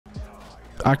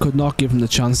I could not give them the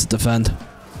chance to defend.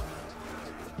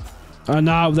 And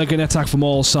now they're going to attack from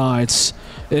all sides.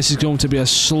 This is going to be a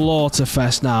slaughter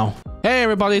fest now. Hey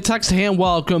everybody, Tagster here and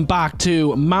welcome back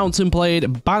to Mountain Blade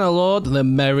Bannerlord, the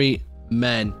Merry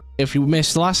Men. If you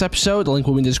missed the last episode, the link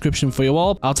will be in the description for you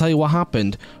all. I'll tell you what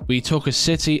happened. We took a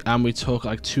city and we took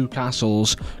like 2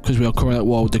 castles because we are currently at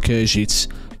war with the Khajiits.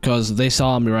 Because this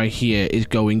army right here is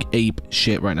going ape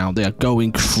shit right now. They are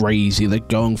going crazy. They're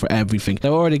going for everything.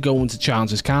 They're already going to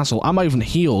challenge this castle. I'm not even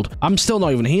healed. I'm still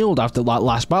not even healed after that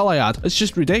last battle I had. It's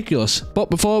just ridiculous. But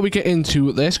before we get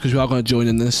into this, because we are going to join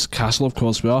in this castle, of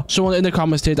course we are. Someone in the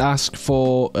comments did ask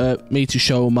for me to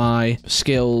show my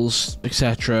skills,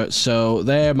 etc. So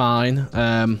they're mine.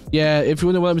 Yeah, if you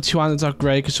want to let me 2-handed, that's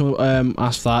great. Because someone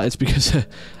asked that. It's because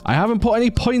I haven't put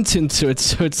any points into it.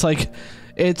 So it's like...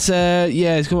 It's,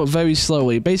 yeah, it's going up very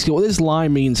slowly. Basically, what this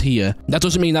line means here, that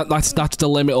doesn't mean that that's the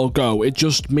limit it'll go. It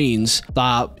just means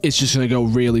that it's just going to go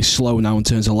really slow now in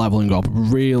terms of leveling up.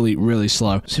 Really, really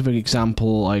slow. Let's see for an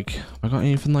example, like, have I got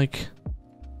anything like...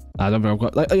 I don't know, I've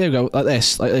got, like, there you go, like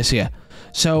this here.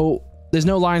 So, there's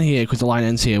no line here because the line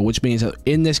ends here, which means that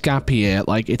in this gap here,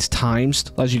 like, it's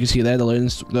times, as you can see there, the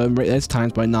learn rate is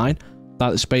times by 9.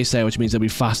 That space there, which means it'll be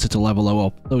faster to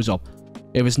level those up.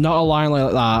 If it's not a line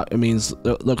like that, it means,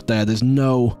 look there, there's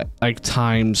no, like,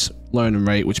 times learning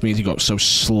rate, which means you got so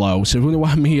slow. So if you wonder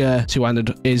why me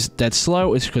 2-handed is dead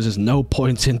slow, it's because there's no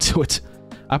point into it.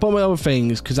 I put my other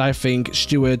things because I think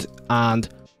steward and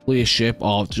leadership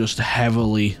are just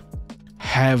heavily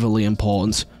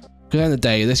important. Because at the end of the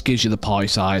day, this gives you the party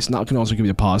size, and that can also give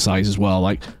you the party size as well.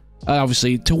 Like,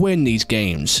 obviously, to win these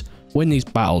games, win these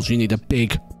battles, you need a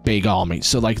big army,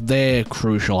 so like they're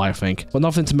crucial, I think. But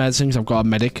nothing to medicine because I've got a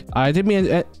medic. I did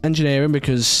me engineering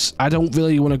because I don't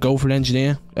really want to go for an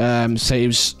engineer.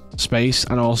 Saves space,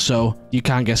 and also you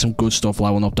can get some good stuff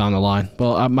leveling up down the line.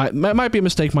 But might be a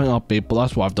mistake, might not be, but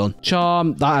that's what I've done.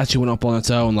 Charm, that actually went up on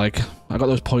its own. Like, I got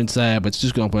those points there, but it's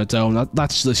just going up on its own.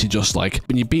 That's literally just like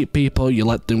when you beat people, you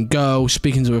let them go.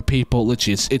 Speaking to people,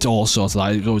 literally it's all sorts of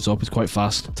that. It goes up, it's quite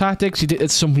fast. Tactics,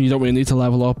 it's something you don't really need to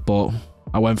level up, but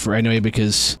I went for it anyway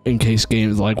because in case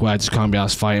games like where I just can't be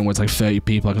asked fighting with like 30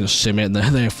 people, I can just sim it and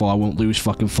therefore I won't lose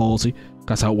fucking 40.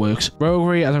 That's how it works.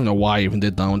 Roguery, I don't know why I even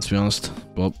did that one, to be honest.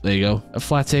 But there you go.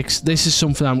 Athletics, this is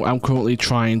something I'm currently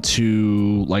trying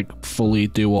to like fully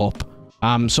do up.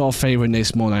 I'm sort of favouring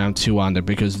this more than I am 2-handed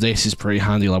because this is pretty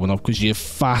handy leveling up because you're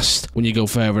fast when you go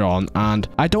further on. And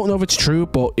I don't know if it's true,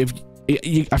 but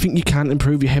I think you can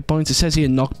improve your hit points. It says here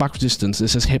knockback resistance. It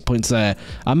says hit points there.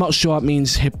 I'm not sure it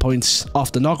means hit points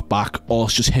off the knockback or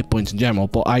it's just hit points in general.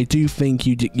 But I do think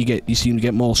you seem to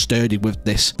get more sturdy with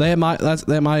this. They're my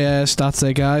stats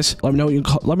there, guys. Let me know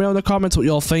in the comments what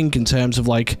you all think in terms of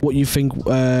like what you think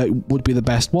would be the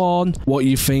best one. What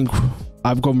you think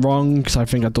I've gone wrong because I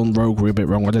think I've done roguery a bit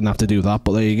wrong. I didn't have to do that,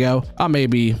 but there you go. And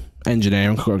maybe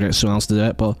engineering, could get someone else to do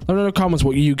it, but let me know in the comments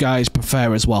what you guys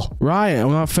prefer as well. Right, and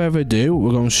without further ado,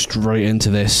 we're going straight into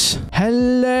this.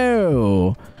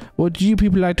 Hello! Would you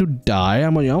people like to die?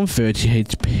 I'm only on 30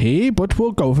 HP, but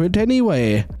we'll go for it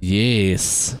anyway.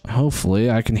 Yes.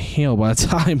 Hopefully, I can heal by the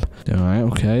time. Alright,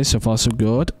 okay, so far so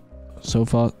good. So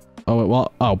far... Oh, wait,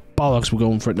 what? Oh, bollocks, we're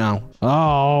going for it now.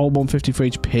 Oh,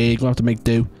 153 HP. Gonna have to make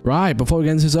do. Right, before we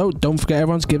get into this, though, don't forget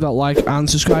everyone to give that like and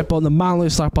subscribe button the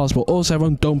manliest like possible. Also,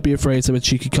 everyone, don't be afraid to have a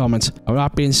cheeky comment. And with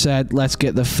that being said, let's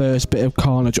get the first bit of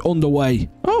carnage underway.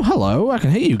 Oh, hello. I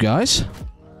can hear you guys.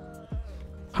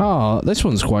 Ah, this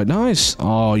one's quite nice.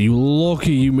 Oh, you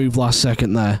lucky you moved last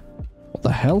second there. What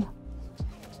the hell?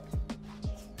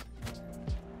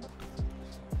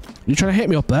 You trying to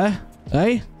hit me up there?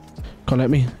 Eh? Can't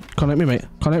hit me. Can't hit me, mate.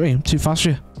 Can't hit me. I'm too fast for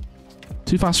you.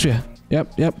 Too fast for you.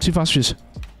 Yep, too fast for you.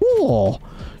 Whoa.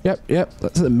 Yep.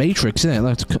 That's the Matrix, isn't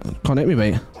it? Can't hit me,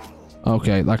 mate.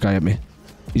 Okay, that guy hit me.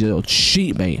 He's a little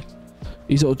cheat, mate.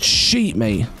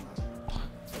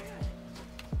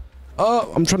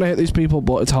 Oh, I'm trying to hit these people,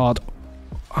 but it's hard.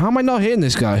 How am I not hitting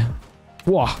this guy?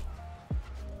 What?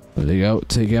 There you go.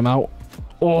 Take him out.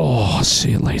 Oh,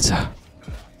 see you later.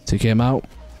 Take him out.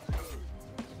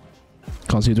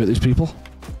 Can't seem to hit these people.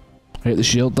 I hit the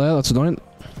shield there, that's annoying.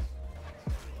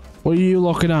 What are you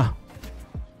looking at?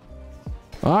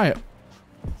 Alright.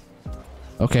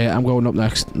 Okay, I'm going up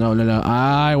next. No.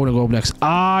 I want to go up next.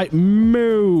 I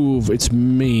move. It's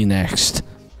me next.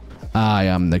 I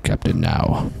am the captain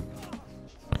now.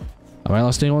 Have I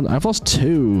lost anyone? I've lost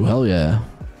 2. Hell yeah.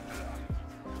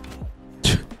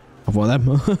 I've won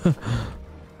them.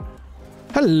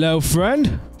 Hello, friend.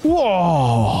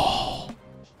 Whoa.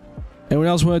 Anyone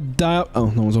else want to die? Oh,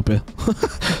 no one's up here.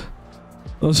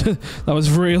 that was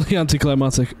really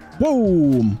anticlimactic.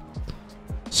 Boom!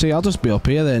 See, I'll just be up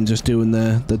here then, just doing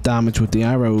the damage with the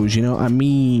arrows, you know what I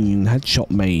mean?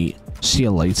 Headshot, mate. See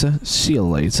you later. See you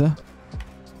later.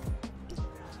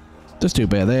 Just do a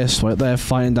bit of this, right there,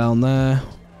 fighting down there.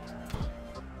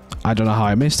 I don't know how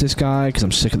I missed this guy, because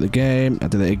I'm sick of the game. I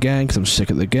did it again, because I'm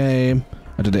sick of the game.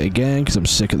 I did it again, because I'm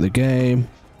sick of the game.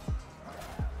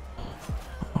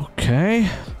 Okay.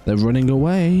 They're running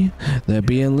away. They're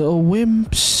being little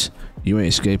wimps. You ain't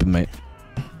escaping, mate.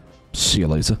 See you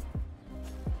later.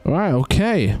 Alright,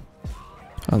 okay.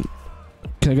 Can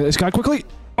I get this guy quickly?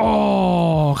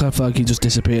 Oh, I feel like he just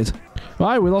disappeared.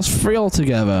 Right, we lost 3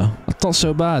 altogether. That's not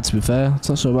so bad, to be fair. It's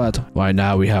not so bad. Right,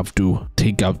 now we have to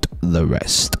take out the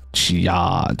rest.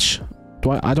 Charge.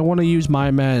 I don't want to use my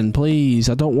men, please.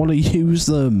 I don't want to use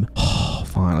them. Oh,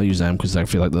 fine, I'll use them because I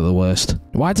feel like they're the worst.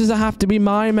 Why does it have to be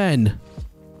my men?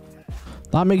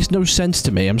 That makes no sense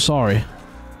to me. I'm sorry.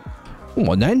 Come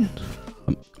on, then.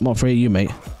 I'm not afraid of you,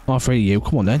 mate. I'm not afraid of you.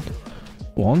 Come on, then.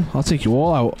 Come on. I'll take you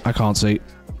all out. I can't see.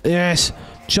 Yes.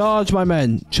 Charge, my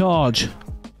men. Charge.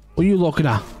 What are you looking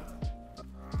at?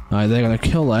 Alright, they're going to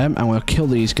kill them. I'm going to kill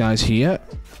these guys here.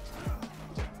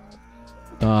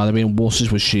 Ah, they're being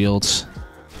wusses with shields.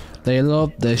 They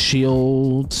love their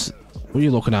shields. What are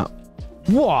you looking at?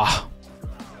 What?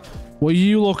 What are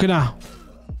you looking at?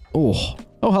 Oh.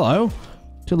 Oh, hello.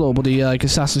 It's a little buddy, like,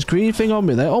 Assassin's Creed thing on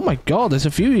me there. Oh my god, there's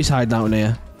a few of these hiding out in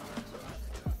here.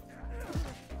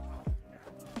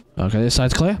 Okay, this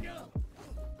side's clear.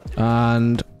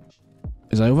 And...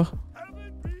 is it over?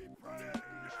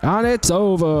 And it's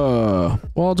over!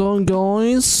 Well done,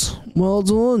 guys. Well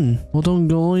done. Well done,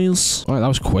 guys. Alright, that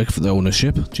was quick for the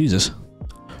ownership. Jesus.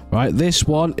 Right, this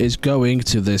one is going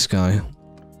to this guy.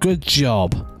 Good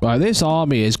job. Right, this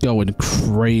army is going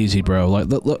crazy, bro. Like,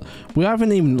 look, we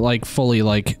haven't even, like, fully,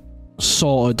 like,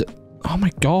 sorted. Oh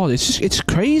my god, it's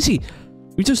crazy.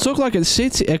 We just took, like,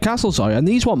 a castle, sorry, and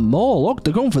these want more. Look,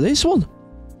 they're going for this one.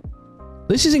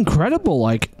 This is incredible,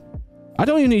 like... I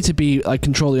don't even need to be, like,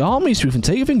 control the armies to even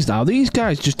take things now. These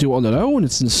guys just do it on their own.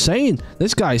 It's insane.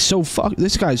 This guy's so,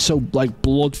 like,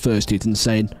 bloodthirsty. It's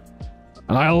insane.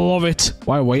 And I love it.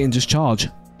 Why wait and just charge?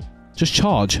 Just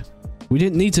charge. We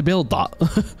didn't need to build that.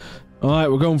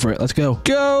 Alright, we're going for it. Let's go.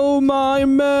 Go, my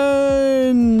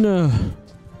men!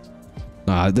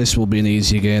 Nah, this will be an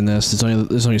easier game, this.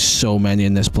 There's only so many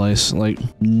in this place. Like,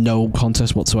 no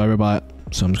contest whatsoever about it.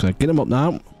 So I'm just gonna get them up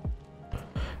now.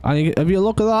 And have you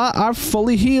look at that? I've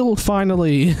fully healed,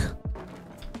 finally.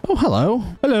 Oh, hello.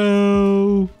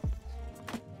 Hello.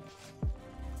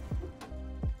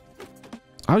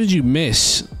 How did you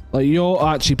miss? Like, you're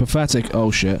actually pathetic.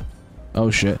 Oh, shit. Oh,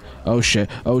 shit. Oh,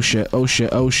 shit. Oh, shit. Oh, shit.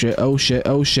 Oh, shit. Oh, shit.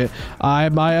 Oh, shit. I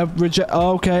might have rejected...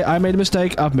 Okay, I made a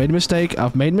mistake. I've made a mistake.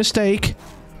 I've made a mistake.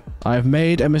 I've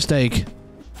made a mistake.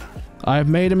 I've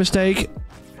made a mistake.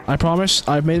 I promise,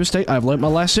 I've made a mistake. I've learnt my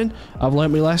lesson. I've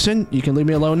learnt my lesson. You can leave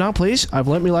me alone now, please. I've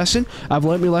learnt my lesson. I've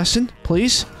learnt my lesson,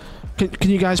 please. Can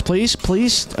you guys please?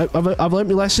 Please? I've learnt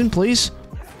my lesson, please.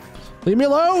 Leave me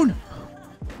alone!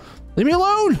 Leave me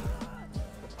alone!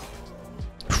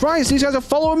 Christ, these guys are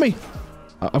following me!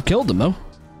 I've killed them, though.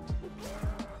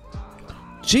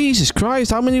 Jesus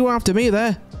Christ, how many were after me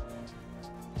there?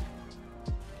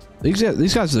 These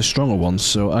guys are the stronger ones,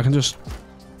 so I can just...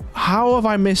 How have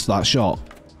I missed that shot?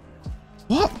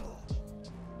 What?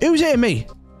 Who's hitting me?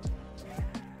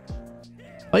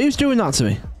 Like, who's doing that to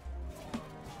me?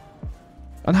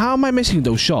 And how am I missing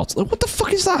those shots? Like, what the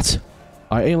fuck is that?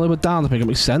 Alright, aim a little bit down to make it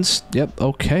make sense. Yep,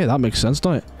 okay, that makes sense,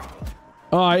 doesn't it?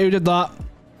 Alright, who did that?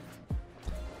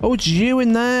 Oh, it's you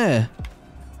in there.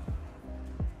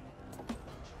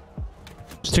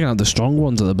 Just taking out the strong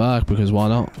ones at the back, because why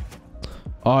not?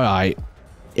 Alright.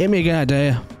 Hit me again, I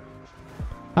dare you.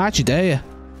 I actually dare you.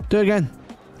 Do it again.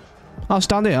 I'll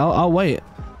stand here. I'll wait.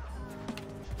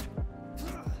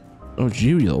 Oh,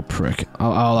 you little prick.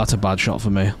 Oh, that's a bad shot for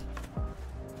me.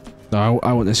 No,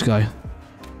 I want this guy.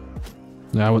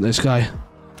 No, I want this guy.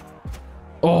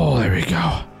 Oh, there we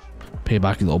go. Pay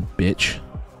back, you little bitch.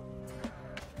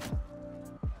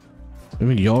 Where do you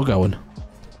think you're going? Where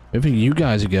do you think you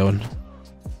guys are going?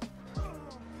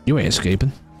 You ain't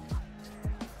escaping.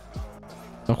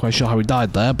 Not quite sure how we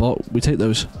died there, but we take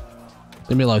those.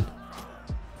 Leave me alone.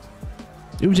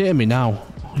 Who's hitting me now?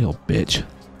 Oh, you little bitch.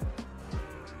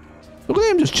 Look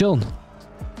at him just chilling.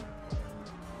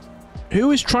 Who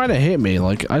is trying to hit me?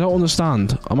 Like, I don't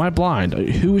understand. Am I blind?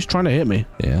 Who is trying to hit me?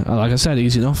 Yeah, like I said,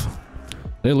 easy enough.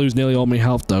 They lose nearly all my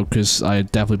health, though, because I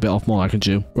definitely bit off more than I can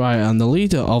chew. Right, and the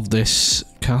leader of this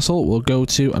castle will go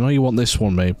to... I know you want this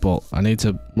one, mate, but I need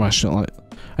to rationalize...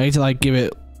 I need to, like, give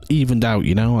it evened out,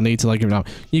 you know? I need to like even out.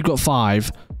 You've got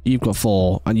 5, you've got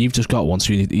 4, and you've just got 1,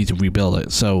 so you need to rebuild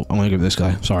it. So I'm gonna give this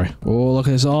guy. Sorry. Oh, look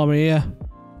at this army here.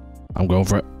 I'm going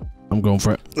for it. I'm going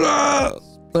for it. Ah!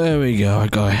 There we go. I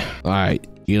got it. Alright.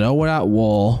 You know, we're at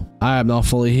war. I am not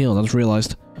fully healed. I just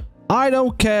realized. I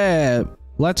don't care.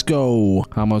 Let's go.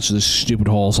 How much is this stupid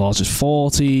horse horses?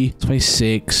 40,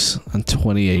 26, and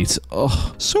 28.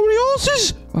 Oh, so many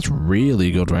horses. That's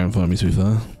really good round for me, to be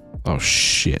fair. Oh,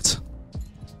 shit.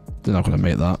 They're not going to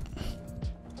make that.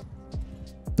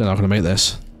 They're not going to make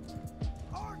this.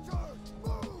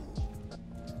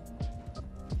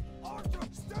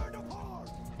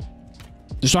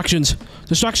 Distractions!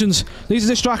 Distractions! Need to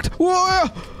distract! Whoa!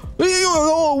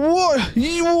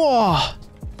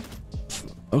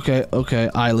 Okay, okay.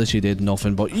 I literally did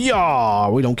nothing, but yeah,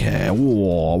 we don't care.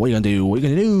 Whoa! What are you gonna do? What are you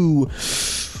gonna do?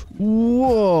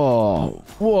 Whoa!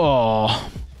 Whoa!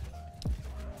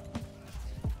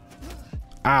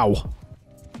 Ow!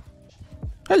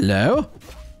 Hello.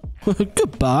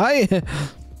 Goodbye. Right,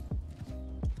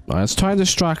 let's try and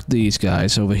distract these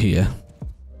guys over here.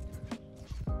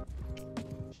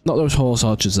 Not those horse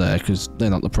archers there, because they're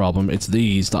not the problem. It's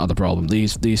these that are the problem.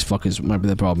 These fuckers might be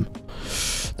the problem.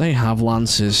 They have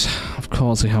lances. Of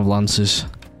course they have lances.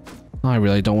 I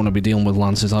really don't want to be dealing with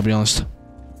lances, I'll be honest.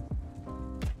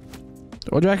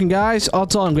 What do you reckon, guys?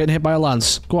 Odds on I'm getting hit by a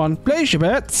lance. Go on, place your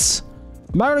bets.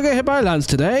 Am I gonna get hit by a lance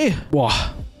today? Whoa.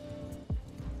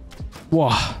 Whoa.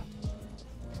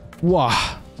 Whoa.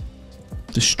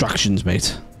 Distractions,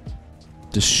 mate.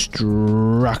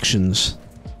 Distractions.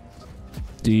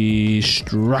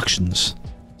 Distractions.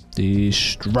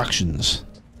 Distractions.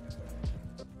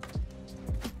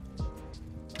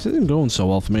 This isn't going so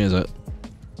well for me, is it?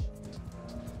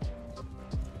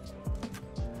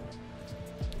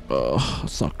 Oh,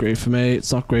 it's not great for me.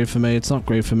 It's not great for me. It's not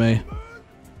great for me.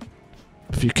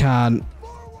 If you can,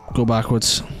 go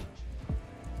backwards.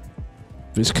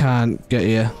 If you can't, get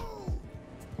here.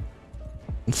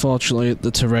 Unfortunately,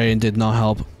 the terrain did not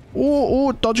help. Oh,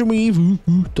 oh, dodge and weave. Ooh,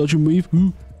 ooh, dodge and weave.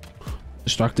 Ooh.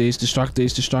 Distract these, distract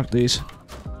these, distract these.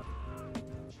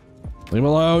 Leave him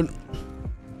alone.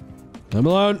 Leave him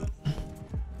alone.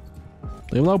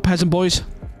 Leave him alone, peasant boys.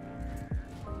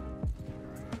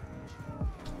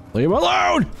 Leave him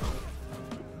alone!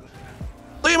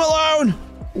 Leave him alone!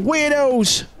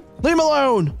 Weirdos! Leave him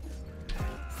alone! Do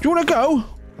you want to go?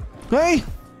 Hey?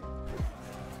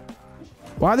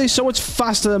 Why are they so much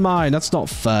faster than mine? That's not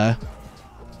fair.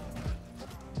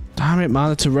 Damn it, man.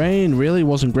 The terrain really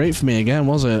wasn't great for me again,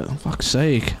 was it? For fuck's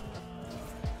sake.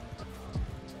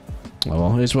 Oh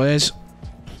well, here's what it is.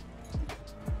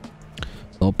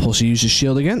 Little pussy uses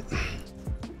shield again.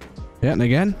 Yeah, and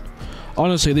again.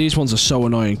 Honestly, these ones are so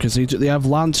annoying because they have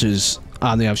lances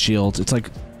and they have shields. It's like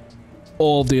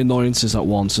all of the annoyances at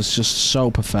once. It's just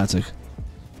so pathetic.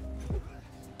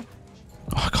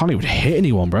 Oh, I can't even hit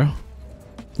anyone, bro.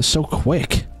 They're so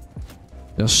quick.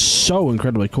 They're so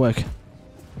incredibly quick.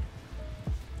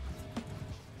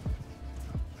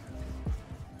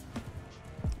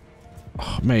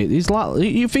 Oh, mate, these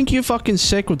you think you're fucking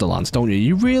sick with the lance, don't you?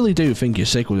 You really do think you're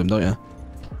sick with them, don't you?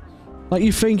 Like,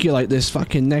 you think you're like this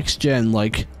fucking next gen,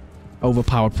 like,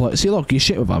 overpowered player. See, look, you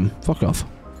shit with them. Fuck off.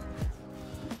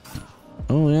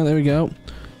 Oh, yeah, there we go.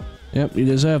 Yep, you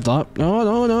deserve that. No,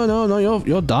 no, no, no, no,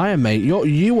 you're dying, mate.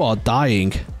 You are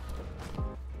dying.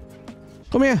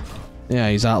 Come here. Yeah,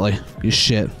 exactly. You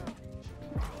shit.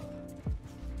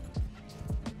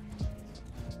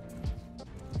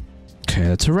 Okay,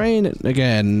 the terrain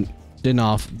again did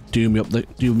not do me up the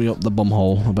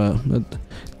bumhole about it.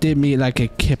 Did me like a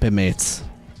kipper, mate.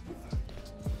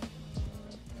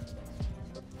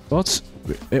 But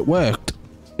it worked.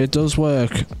 It does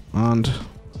work, and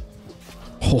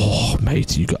oh,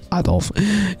 mate, you got Adolf.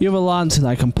 You have a lance, and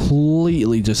I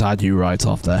completely just had you right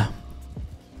off there.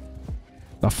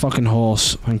 That fucking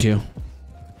horse. Thank you.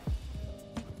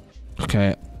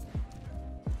 Okay.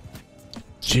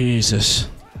 Jesus.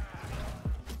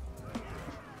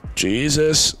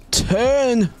 Jesus.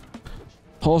 Turn!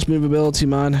 Horse movability,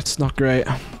 man. It's not great.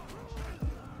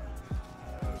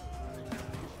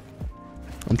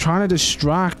 I'm trying to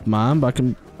distract, man, but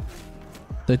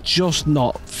they're just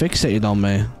not fixated on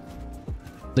me.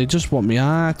 They just want me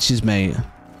arches, mate.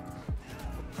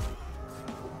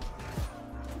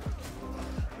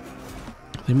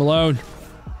 Leave him alone.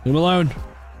 Leave him alone.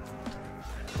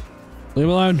 Leave him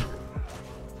alone.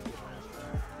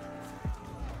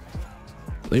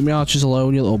 Leave me archers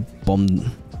alone, you little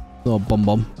bum. Little bum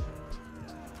bum.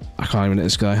 I can't even hit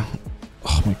this guy.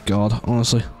 Oh my god,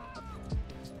 honestly.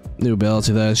 New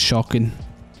ability there is shocking. It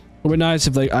would be nice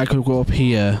if I could go up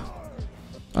here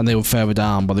And they were further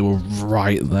down, but they were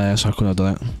right there, so I couldn't have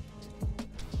done it.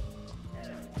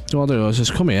 So what I'll do is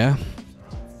just come here.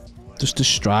 Just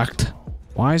distract.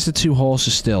 Why is the 2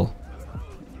 horses still?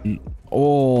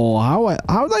 Oh, how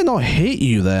did I not hit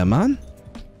you there, man?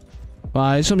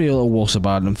 Right, it's gonna be a little wuss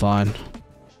about it, I'm fine.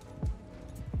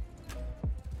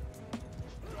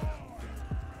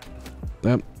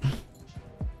 Yep.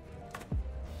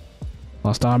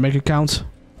 Last time I make it count.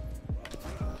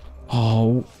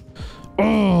 Oh.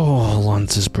 Oh,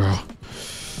 Lances, bro.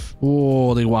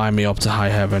 Oh, they wind me up to high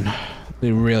heaven.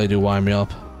 They really do wind me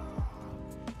up.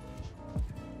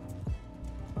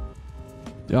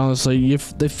 Honestly,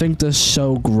 they think they're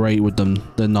so great with them.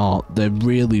 They're not. They're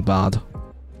really bad.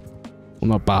 Well,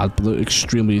 not bad, but they're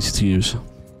extremely easy to use.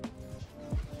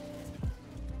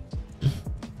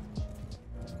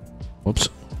 Whoops.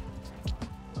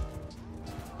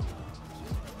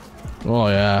 Oh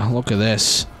yeah, look at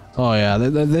this. Oh yeah,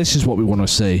 this is what we want to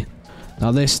see.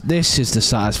 Now this is the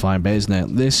satisfying bit, isn't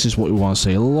it? This is what we want to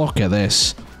see. Look at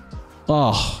this.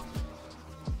 Oh.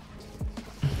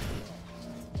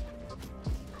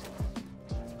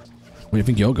 Where do you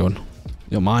think you're going?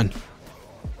 You're mine.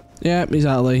 Yeah,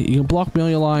 exactly. You can block me all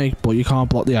you like, but you can't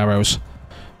block the arrows.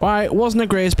 Right, it wasn't the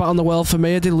greatest battle in the world for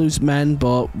me. I did lose men,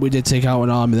 but we did take out an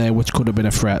army there, which could have been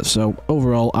a threat. So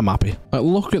overall, I'm happy. Like,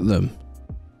 look at them.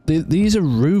 These are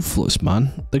ruthless,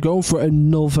 man. They're going for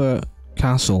another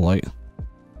castle. Like,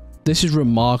 this is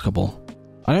remarkable.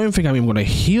 I don't think I'm even going to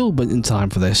heal but in time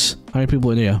for this. How many people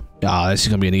in here? Ah, this is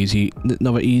going to be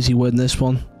another easy win, this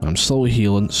one. I'm slowly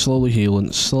healing, slowly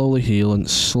healing, slowly healing,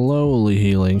 slowly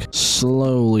healing,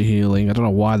 slowly healing. I don't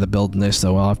know why they're building this,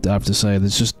 though. I have to say,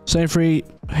 there's just same 3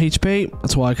 HP.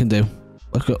 That's what I can do.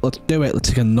 Let's do it. Let's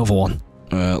take another one.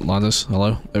 Ladders,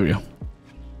 hello. There we go.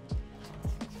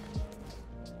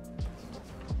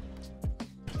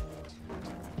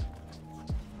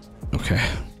 Okay.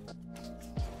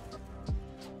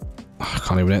 I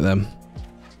can't even hit them.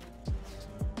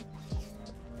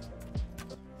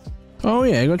 Oh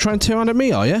yeah, you're gonna try and turn around at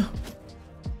me, are you?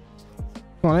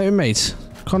 Come on, hit me, mate.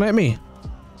 Can't hit me.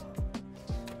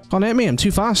 Can't hit me, I'm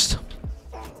too fast.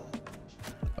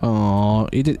 Oh,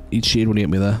 he cheated when he hit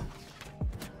me there.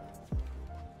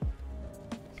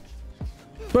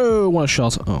 Boom, what a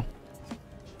shot. Oh.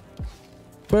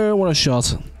 Boom, what a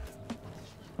shot.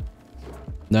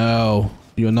 No,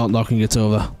 you're not knocking it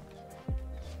over.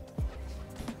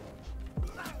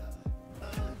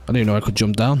 I didn't know I could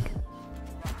jump down.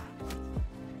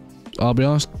 I'll be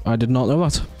honest, I did not know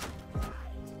that.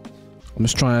 I'm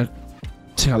just trying to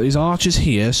take out these archers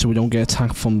here so we don't get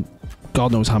attacked from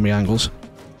God knows how many angles.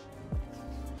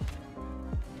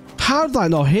 How did I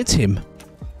not hit him?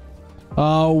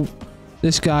 Oh,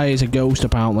 this guy is a ghost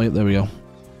apparently. There we go.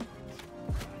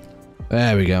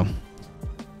 There we go.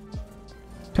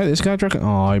 Okay, this guy dragon.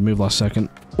 Oh, he moved last second.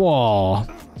 Whoa.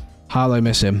 How did I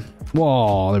miss him?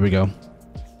 Whoa, there we go.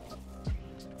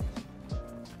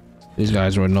 These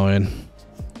guys are annoying.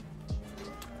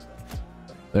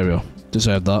 There we go.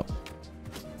 Deserved that.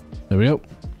 There we go.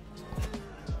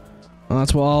 And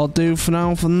that's what I'll do for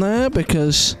now from there,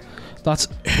 because that's...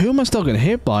 Who am I still getting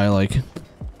hit by, like? I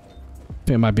think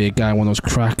it might be a guy in one of those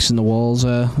cracks in the walls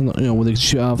there. You know, where they can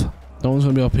shoot out. No one's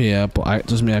going to be up here, but it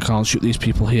doesn't mean I can't shoot these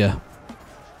people here.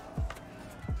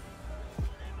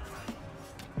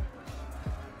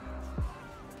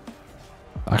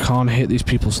 I can't hit these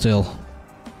people still.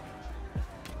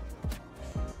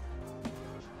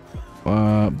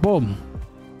 Boom.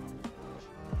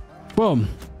 Boom.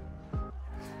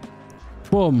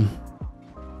 Boom.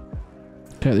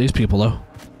 Can't hit these people though.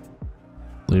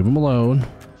 Leave them alone.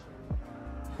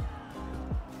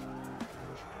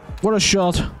 What a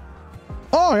shot.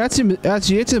 Oh, that's him.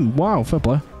 Actually hit him. Wow, fair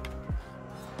play.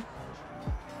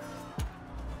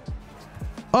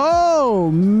 Oh,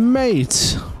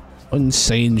 mate.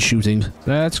 Insane shooting.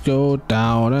 Let's go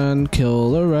down and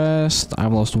kill the rest.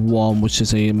 I've lost one, which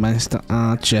is a Master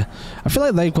Archer. I feel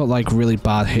like they've got like really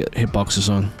bad hitboxes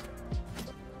on.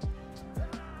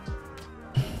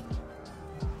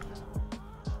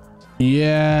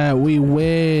 Yeah, we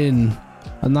win.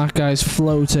 And that guy's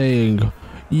floating.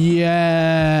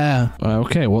 Yeah.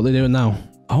 Okay, what are they doing now?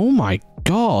 Oh my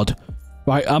god.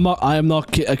 Right, I am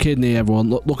not kidding here, everyone.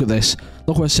 Look at this.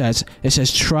 Look what it says. It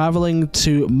says traveling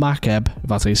to Makeb, if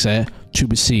that's how you say it, to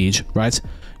besiege, right?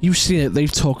 You've seen it.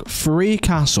 They've took 3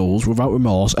 castles without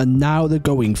remorse, and now they're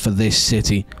going for this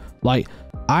city. Like,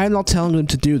 I'm not telling them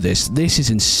to do this. This is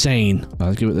insane.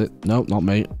 Let's give it the... No, not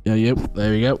me. Yeah, you.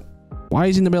 There we go. Why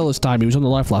is he in the middle this time? He was on the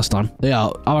left last time. They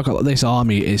are... Oh my god, this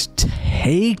army is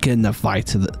taking the fight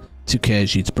to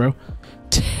Kyrgyz, bro.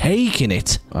 taking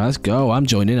it. Let's go. I'm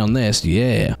joining in on this.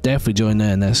 Yeah, definitely joining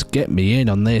in this. Get me in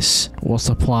on this. What's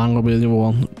the plan? Will be the other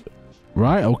one.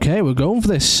 Right, okay, we're going for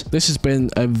this. This has been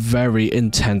a very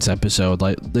intense episode.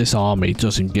 Like, this army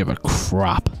doesn't give a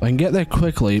crap. I can get there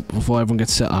quickly before everyone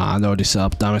gets set. Ah, I'm already set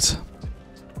up, damn it.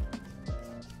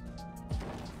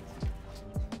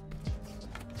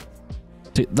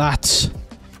 Take that.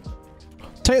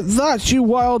 Take that, you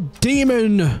wild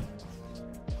demon.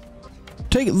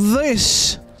 Take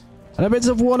this. And a bit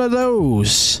of one of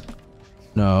those.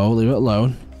 No, leave it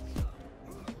alone.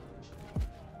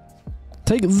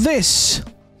 Take this.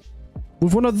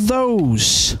 With one of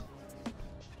those.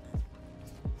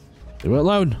 Leave it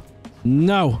alone.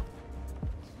 No.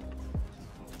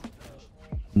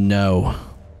 No.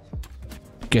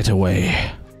 Get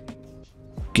away.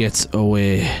 Get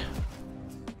away.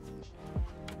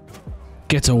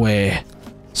 Get away.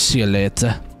 See you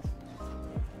later.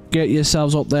 Get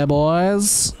yourselves up there,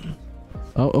 boys.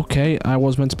 Oh, okay. I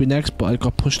was meant to be next, but I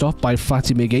got pushed off by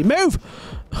Fatty McGee. Move!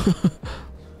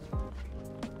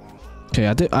 Okay,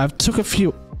 I've took a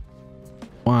few...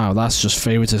 Wow, that's just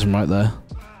favoritism right there.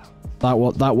 That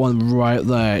one right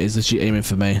there is literally aiming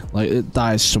for me. Like,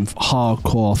 that is some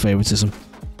hardcore favoritism.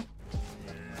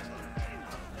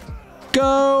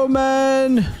 Go,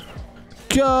 man!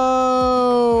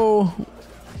 Go!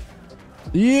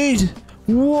 Yeet!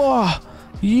 Whoa!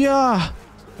 Yeah!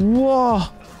 Whoa!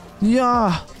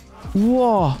 Yeah!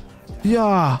 Whoa!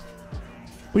 Yeah!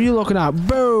 What are you looking at?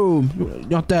 Boom!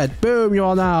 You're dead. Boom! You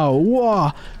are now.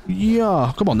 Whoa!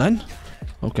 Yeah! Come on then.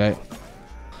 Okay.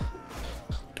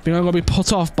 Think I'm gonna be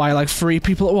put off by like 3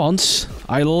 people at once?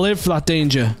 I live for that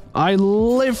danger. I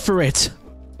live for it.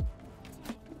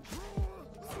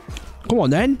 Come on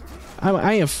then.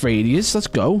 I ain't afraid of you. Let's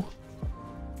go.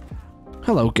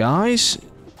 Hello, guys.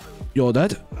 You're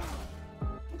dead.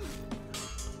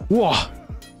 Whoa!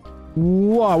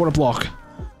 Whoa! What a block.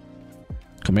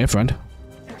 Come here, friend.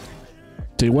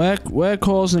 Dude, we're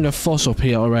causing a fuss up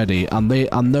here already, and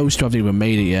those 2 haven't even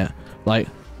made it yet. Like,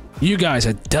 you guys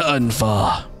are done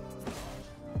for.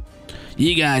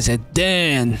 You guys are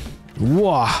done.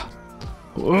 Whoa.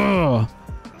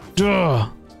 Duh.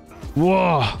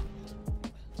 Whoa.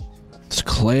 It's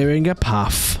clearing a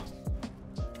path.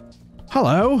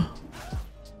 Hello.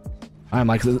 I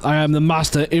am the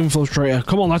master infiltrator.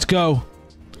 Come on, let's go.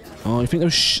 Oh, you think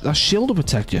that shield will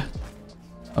protect you?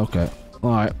 Okay.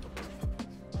 Alright.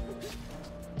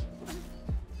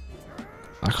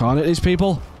 I can't hit these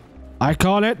people. I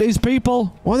can't hit these people.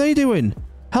 What are they doing?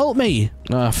 Help me.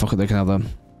 Ah, fuck it, they can have them.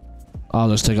 I'll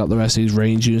just take out the rest of these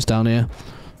range units down here.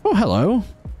 Oh, hello.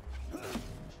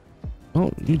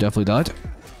 Oh, you definitely died.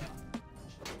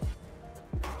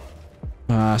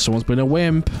 Ah, someone's been a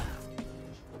wimp.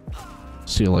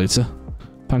 See you later.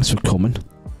 Thanks for coming.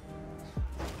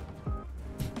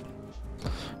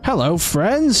 Hello,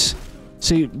 friends.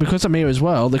 See, because I'm here as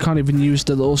well, they can't even use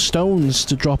the little stones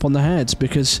to drop on the heads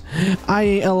because I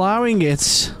ain't allowing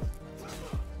it.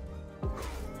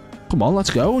 Come on,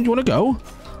 let's go. You want to go?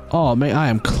 Oh, mate, I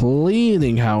am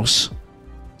cleaning house.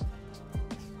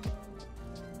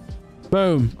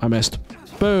 Boom. I missed.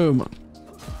 Boom.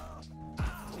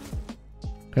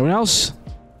 Anyone else?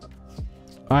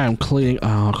 I am cleaning.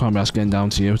 Oh, I can't be asked getting down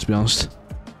to you, to be honest.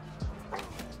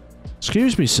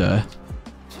 Excuse me, sir.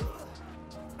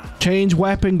 Change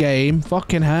weapon game.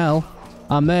 Fucking hell.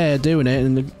 I'm there doing it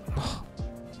and the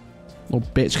little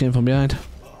bitch came from behind.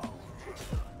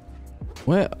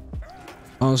 Where?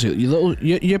 Honestly,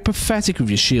 you're pathetic with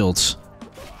your shields.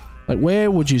 Like,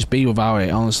 where would you be without it,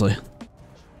 honestly?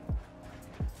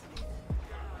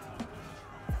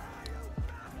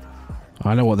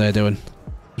 I know what they're doing.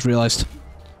 Just realised.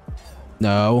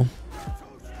 No.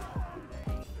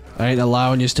 I ain't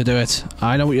allowing you to do it.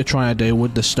 I know what you're trying to do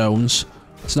with the stones.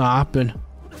 It's not happening.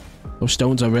 Those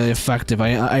stones are really effective. I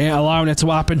ain't allowing it to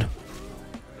happen.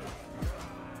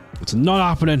 It's not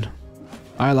happening.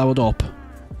 I leveled up.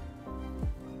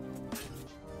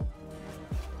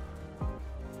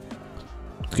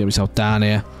 Let's get myself down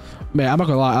here. Mate, I'm not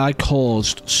gonna lie, I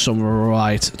caused some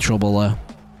right trouble there.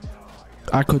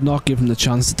 I could not give them the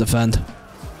chance to defend.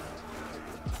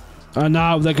 And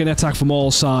now they're gonna attack from all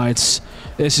sides.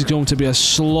 This is going to be a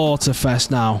slaughter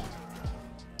fest now.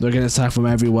 They're going to attack from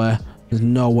everywhere. There's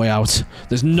no way out.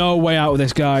 There's no way out of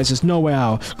this, guys. There's no way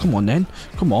out. Come on, then.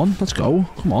 Come on. Let's go.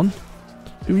 Come on.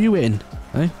 Who are you in?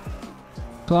 Hey?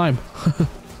 Climb.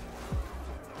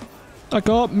 I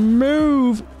can't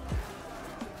move.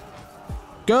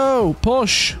 Go.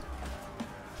 Push.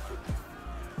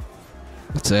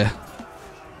 That's it.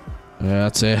 Yeah,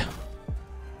 that's it.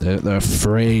 They're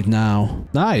afraid now.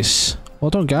 Nice. Well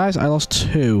done, guys. I lost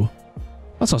 2.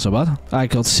 That's not so bad. I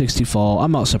killed 64.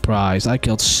 I'm not surprised. I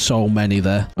killed so many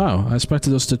there. Oh, I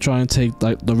expected us to try and take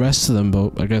like the rest of them,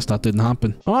 but I guess that didn't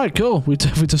happen. All right, cool. We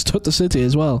just took the city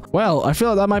as well. Well, I feel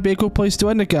like that might be a good place to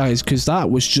end it, guys, because that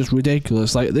was just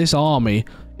ridiculous. Like, this army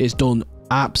is done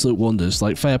absolute wonders.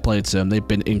 Like, fair play to them. They've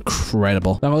been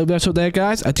incredible. Now, I'll leave the episode there,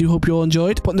 guys. I do hope you all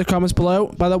enjoyed. Put in the comments below,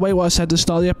 by the way, what I said at the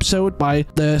start of the episode, by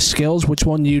the skills, which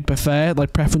one you'd prefer,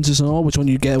 like preferences and all, which one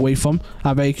you'd get away from.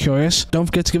 I'm very curious. Don't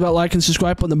forget to give that like and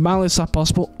subscribe button, the manliest that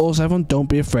possible. Also, everyone, don't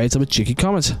be afraid to have a cheeky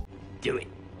comment. Do it.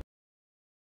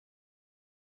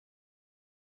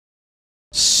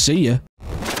 See ya.